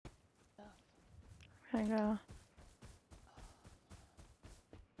Gonna go.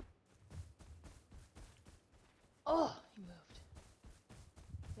 Oh, he moved.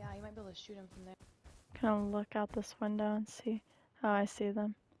 Yeah, you might be able to shoot him from there. Gonna look out this window and see. Oh, I see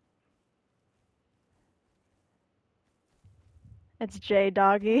them. It's J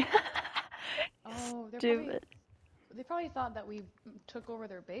Doggy. Oh, Stupid. they probably thought that we took over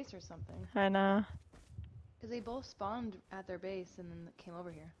their base or something. I know. Because they both spawned at their base and then came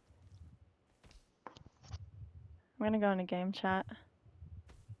over here. I'm gonna go into game chat.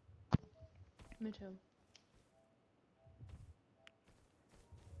 Me too.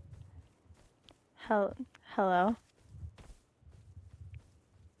 Hello.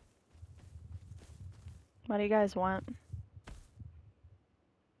 What do you guys want?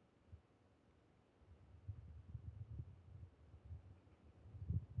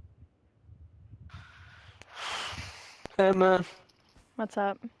 Hey man. What's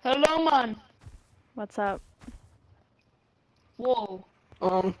up? Hello, man. What's up? Whoa.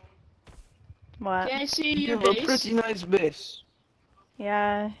 What? Can I see You your have a base? pretty nice base.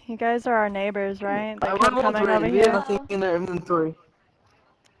 Yeah, you guys are our neighbors, right? They I kept won't coming over raid. We have here. nothing in our inventory.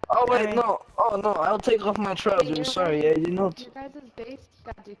 Oh I wait, mean, no. Oh no, I'll take off my trousers. Sorry, I did not. Your guys' base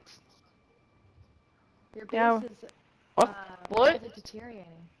got Your base yeah, is What? What? is it deteriorating?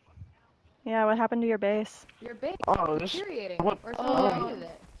 yeah. What happened to your base? Your base Oh, is this. deteriorating. What? Or someone raided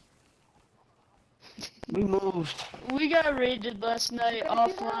it. We moved. We got raided last night Did you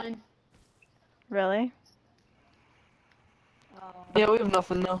see that? offline. Really? Oh, Yeah, we have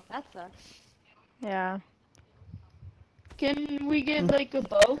nothing now. that sucks. Yeah. Can we get like a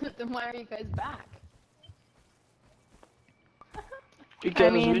bow? Then why are you guys back?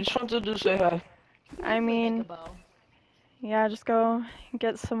 Because mean- we just wanted to say hi. I Easily make a mean, bow. yeah. Just go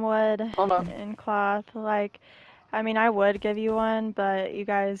get some wood Hold on. and cloth. Like, I mean, I would give you one, but you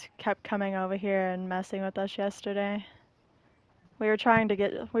guys kept coming over here and messing with us yesterday. We were trying to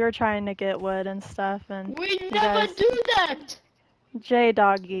get wood and stuff, and We you never guys. do that. J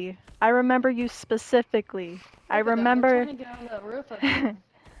Doggy, I remember you specifically. I Look at them, remember. They're trying to get on the roof of you.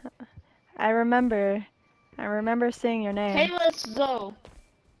 I remember. I remember seeing your name. Hey, let's go.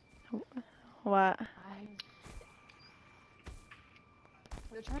 What?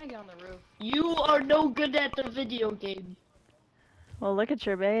 They're trying to get on the roof. You are no good at the video game. Well, look at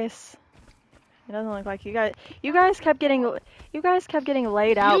your base. It doesn't look like you guys. You guys kept getting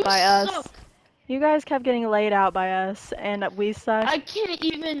laid out You by us. suck. You guys kept getting laid out by us, and we suck. I can't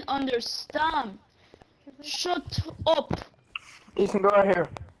even understand. Shut up. Ethan, go right here.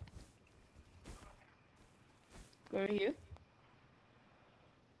 Where are you?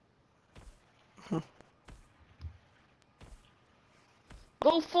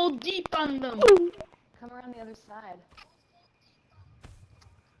 Go full deep on them. Come around the other side.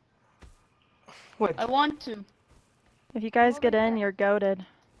 Wait. I want to. If you guys Over get in, there. you're goated.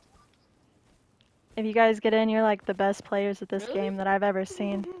 If you guys get in, you're like the best players at this Really? game that I've ever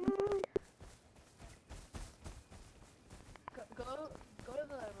seen. Go to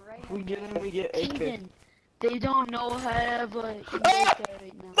the right. We get in, we get AK. Aiden, they don't know how to have a emote there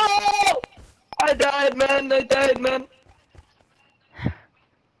right now. No! I died, man. I died, man.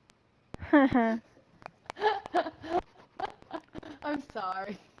 I'm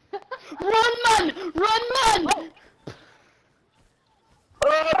sorry. Run, man! Run, man!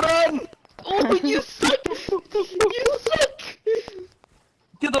 Oh, run! Oh, you suck! You suck!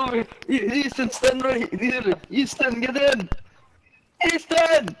 Get over here. Easton, stand right here. Easton, get in.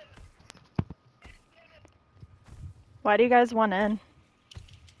 Easton! Why do you guys want in?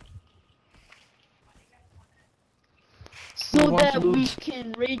 So want that we loot.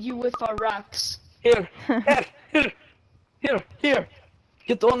 can raid you with our rocks. Here, here.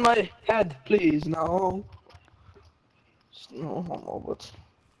 Get on my head, please. No. No, but...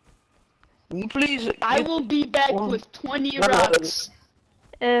 Please, I get will be back on- with 20 No, no, no. rocks.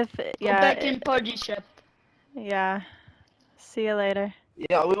 If Go back in yeah, party ship. yeah. See you later.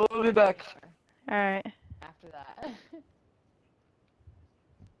 Yeah, we will be back. All right. After that.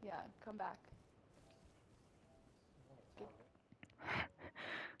 Yeah, come back.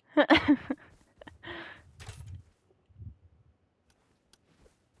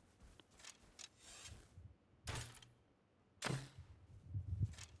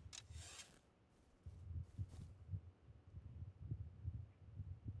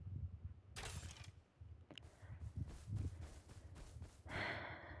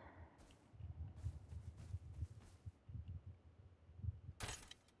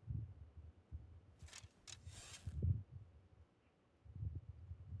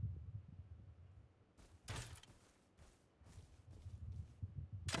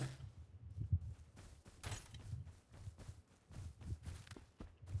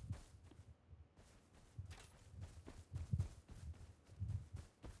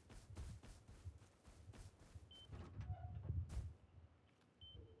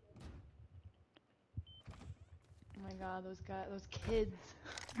 god, those kids.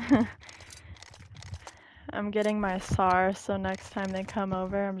 I'm getting my SAR, so next time they come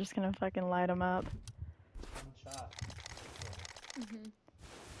over, I'm just gonna fucking light them up. One shot.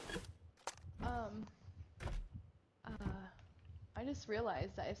 I just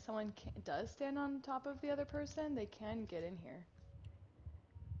realized that if someone does stand on top of the other person, they can get in here.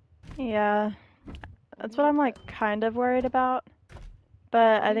 Yeah, We that's need what to I'm like put- kind of worried about.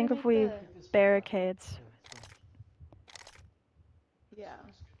 But I need to think if make we the- barricades, Yeah.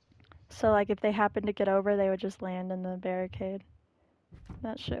 so like if they happen to get over, they would just land in the barricade.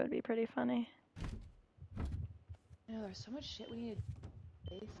 That shit would be pretty funny. No, there's so much shit we need to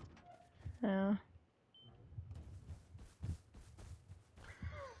face. Yeah.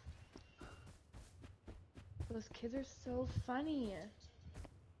 Those kids are so funny.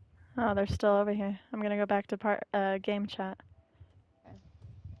 Oh, they're still over here. I'm gonna go back to game chat.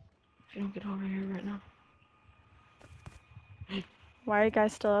 If you don't get over here right now. Why are you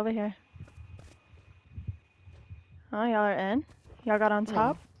guys still over here? Oh, y'all are in? Y'all got on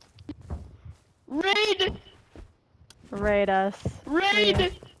top? Raid! Raid us.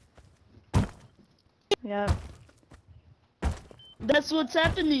 Raid! Yep. That's what's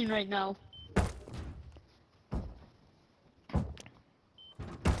happening right now.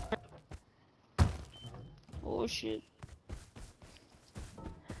 Oh shit.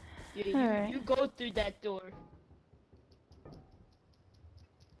 Yeah, Alright. you go through that door.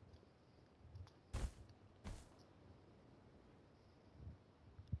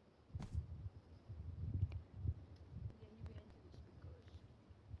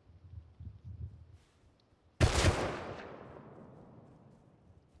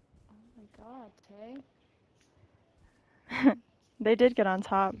 Oh my god, Tay. They did get on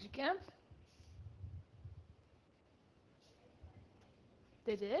top. Did you get him?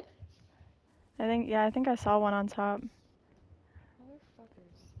 They did? I think I saw one on top.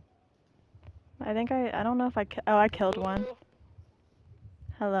 Motherfuckers. I don't know if I killed one.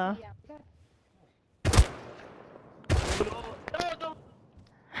 Hello. Yeah, we got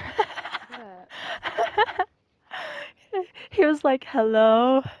that. He was like,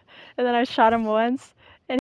 hello. And then I shot him once.